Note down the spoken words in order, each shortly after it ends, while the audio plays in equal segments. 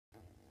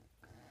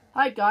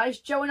Hi guys,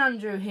 Joe and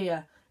Andrew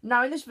here.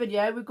 Now in this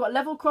video we've got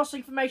Level Crossing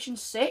Information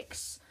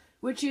 6,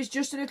 which is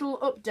just a little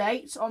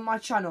update on my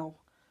channel.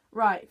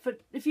 Right,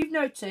 if you've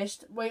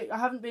noticed, I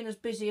haven't been as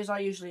busy as I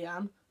usually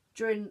am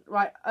I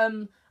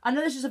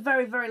know this is a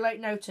very, very late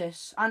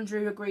notice.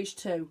 Andrew agrees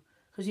too,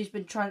 because he's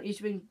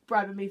been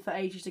bribing me for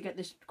ages to get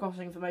this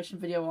crossing information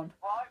video on.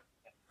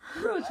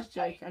 I'm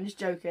just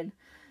joking.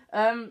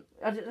 I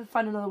didn't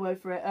find another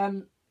word for it.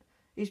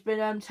 He's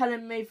been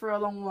telling me for a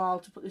long while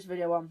to put this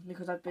video on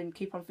because I've been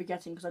keep on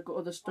forgetting because I've got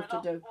other stuff to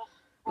do,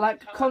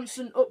 like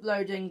constant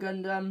uploading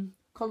and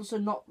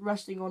constant not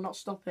resting or not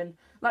stopping.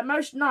 Like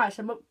most nights,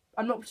 I'm up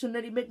to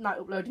nearly midnight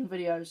uploading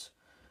videos.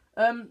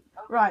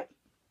 Right,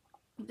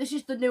 this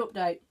is the new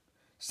update.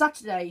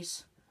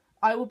 Saturdays,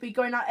 I will be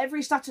going out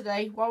every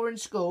Saturday while we're at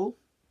school,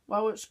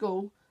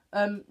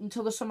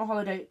 until the summer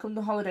holiday.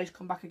 The holidays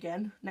come back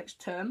again next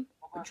term,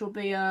 which will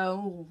be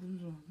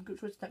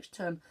what's next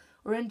term?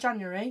 We're in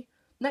January.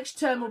 Next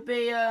term will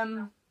be,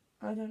 I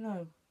don't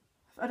know.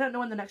 I don't know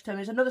when the next term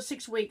is. Another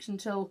 6 weeks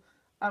until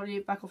I'll be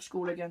back off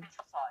school again.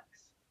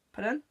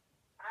 Pardon?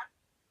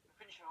 We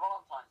finish with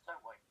Valentine's,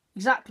 don't we?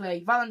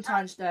 Exactly.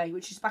 Valentine's Day,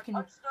 which is back in...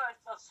 I just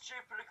noticed I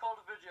stupidly called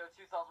a video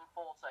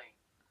 2014.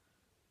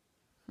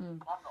 I'm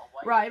not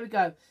awake. Right, here we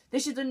go.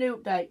 This is the new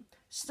update.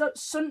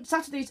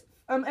 Saturdays,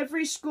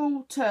 every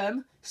school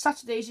term,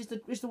 Saturdays is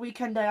the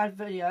weekend day I have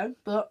video,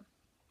 but...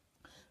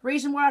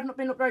 Reason why I've not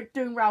been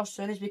doing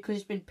Ralston is because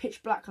it's been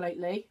pitch black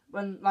lately,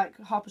 when like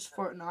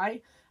 4:30 at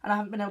night, and I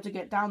haven't been able to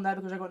get down there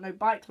because I've got no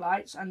bike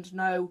lights and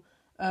no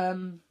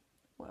lights.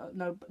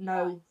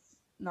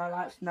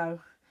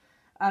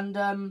 And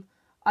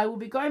I will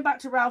be going back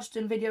to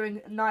Ralston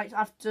videoing night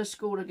after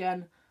school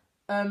again,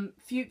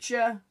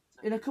 future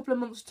in a couple of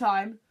months'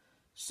 time.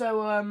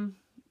 So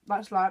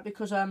that's like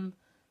because I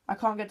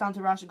can't get down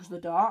to Ralston because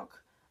of the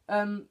dark.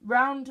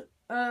 Round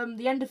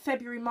the end of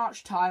February,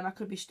 March time, I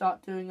could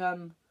start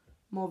doing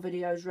more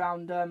videos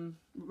round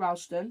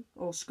Ralston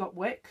or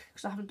Scotwick,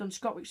 because I haven't done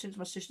Scotwick since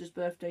my sister's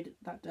birthday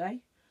that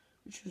day,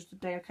 which was the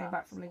day I came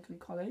back from Lincoln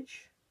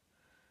College.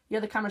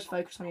 Yeah, the camera's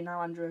focused on you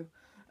now, Andrew.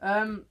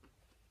 So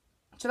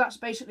that's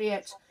basically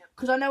it.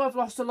 Because I know I've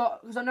lost a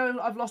lot. Because I know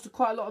I've lost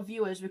quite a lot of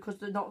viewers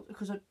because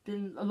I've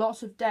been a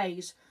lot of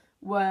days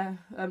where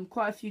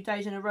quite a few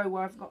days in a row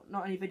where I've got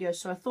not any videos.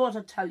 So I thought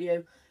I'd tell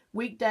you,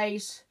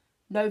 weekdays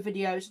no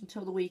videos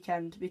until the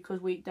weekend, because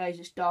weekdays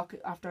it's dark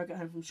after I get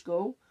home from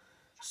school.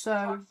 So.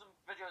 Drag some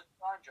videos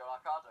behind you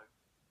like I do.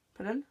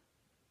 Pardon?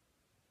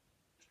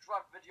 Just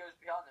drag videos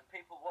behind them.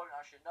 People won't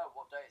actually know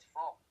what day it's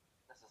from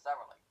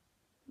necessarily.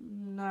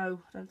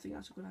 No, I don't think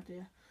that's a good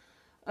idea.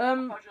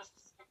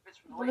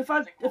 Well,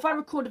 if I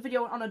record a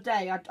video on a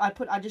day,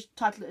 I just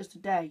title it as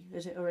today,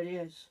 as it already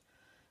is.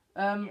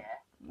 Yeah.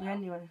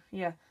 Anyway,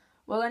 yeah.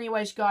 Well,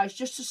 anyways, guys,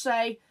 just to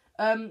say,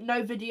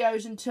 no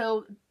videos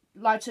until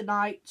lighter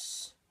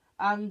nights,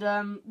 and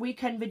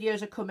weekend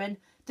videos are coming.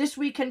 This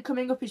weekend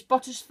coming up is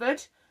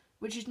Bottisford,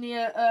 which is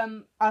near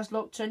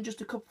Aslockton,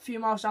 just a few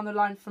miles down the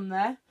line from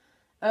there.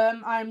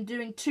 I'm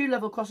doing 2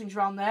 level crossings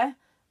around there.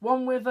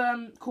 One with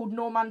called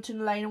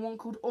Normanton Lane and one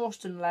called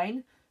Austin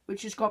Lane,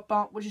 which has got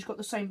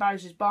the same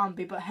barriers as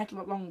Barnby, but a heck of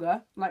a lot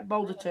longer, like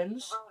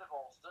Bouldertons.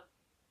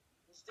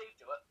 Did Steve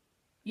do it?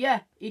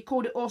 Yeah, he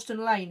called it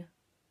Austin Lane.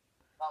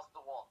 That's the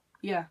one.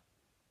 Yeah,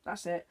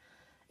 that's it.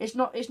 It's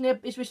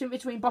in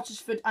between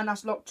Bottisford and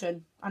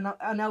Aslockton,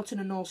 and Elton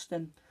and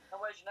Austin. And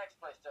where's your next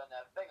place down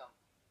there?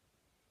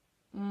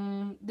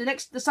 Bingham?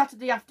 The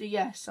Saturday after,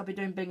 yes, I'll be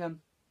doing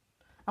Bingham.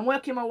 I'm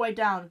working my way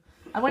down,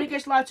 and when it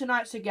gets lighter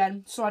nights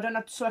again, so I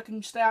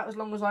can stay out as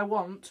long as I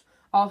want,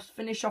 I'll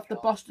finish off the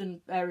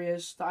Boston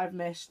areas that I've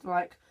missed.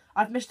 Like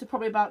I've missed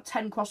probably about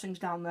 10 crossings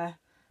down there,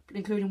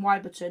 including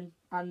Wyberton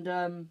and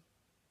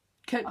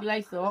Kirkby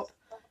Laythorpe,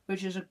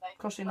 which is a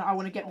crossing that I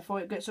want to get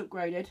before it gets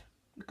upgraded,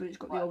 because it's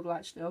got the old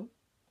lights still,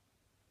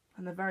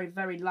 and they're very,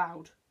 very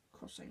loud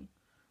crossing.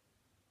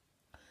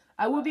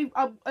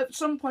 At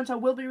some point I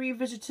will be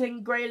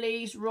revisiting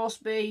Greyleys,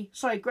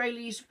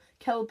 Greyleys,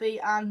 Kelby,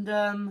 and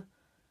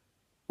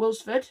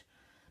Wilsford,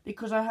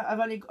 because I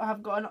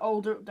have got an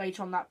older update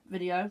on that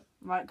video,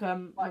 like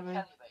when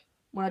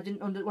I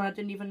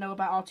didn't even know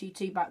about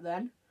RTT back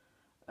then.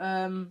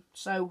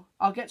 So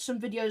I'll get some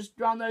videos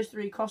around those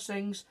 3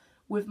 crossings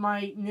with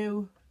my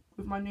new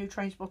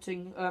train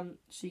spotting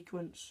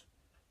sequence.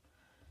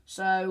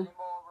 So,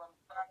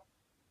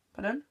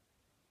 pardon?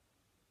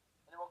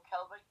 Anyone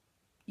Kelby?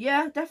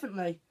 Yeah,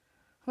 definitely.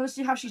 I want to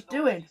see how she's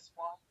doing.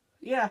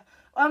 Yeah.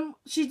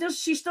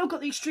 She's still got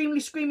the extremely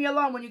screamy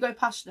alarm when you go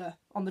past her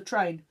on the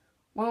train,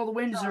 when all the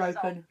windows are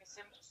open.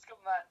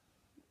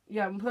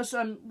 Yeah, and plus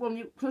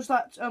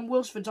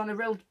Wilsford's on a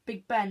real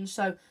big bend,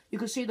 so you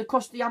can see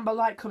the amber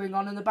light coming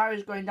on and the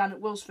barriers going down at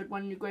Wilsford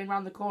when you're going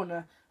round the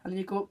corner, and then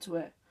you go up to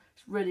it.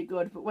 It's really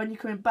good. But when you're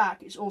coming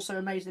back, it's also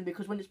amazing,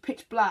 because when it's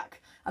pitch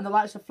black and the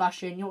lights are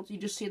flashing, you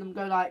just see them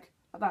go like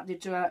that.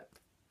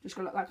 Just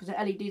go like that, because the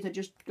LEDs, they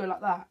just go like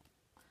that,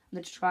 and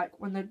they're just like,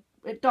 when they're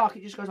dark,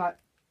 it just goes like,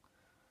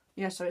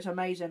 yeah. So it's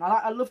amazing.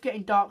 I love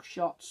getting dark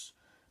shots,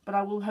 but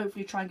I will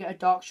hopefully try and get a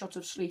dark shot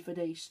of Sleaford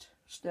East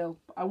still.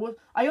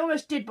 I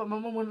almost did, but my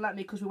mum wouldn't let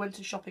me because we went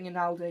to shopping in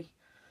Aldi.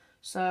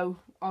 So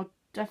I'll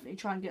definitely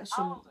try and get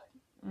some.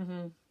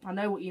 I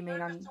know what you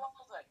mean. And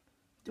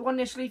the one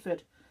near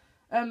Sleaford.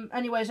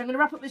 Anyways, I'm going to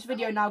wrap up this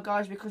video now,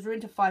 guys, because we're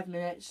into 5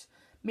 minutes.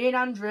 Me and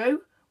Andrew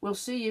will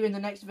see you in the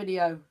next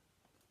video.